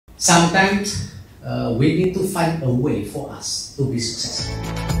Sometimes we need to find a way for us to be successful.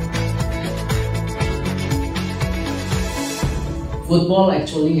 Football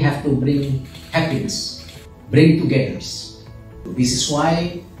actually have to bring happiness, bring togetherness. This is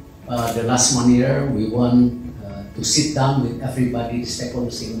why the last 1 year we want to sit down with everybody,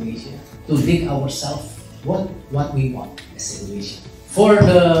 stakeholders in Indonesia, to think ourselves what we want as Indonesia. For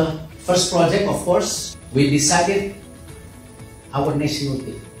the first project, of course, we decided our national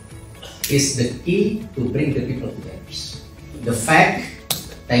team is the key to bring the people together. The fact,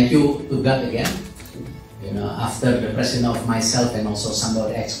 thank you to God again, after the president of myself and also Sambal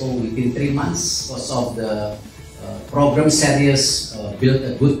Expo, within 3 months, because of the program series, build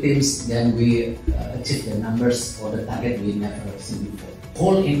a good teams, then we achieve the numbers for the target we never seen before.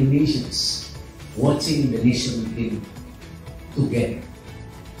 All Indonesians watching the national team together.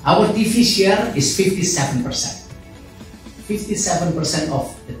 Our TV share is 57%. 57%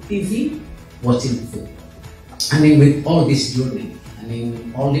 of the TV watching football. I mean, with all this journey, I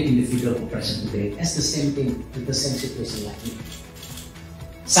mean, all the individual cooperation today, that's the same thing, with the same situation like me.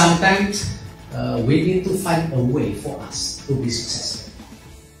 Sometimes we need to find a way for us to be successful.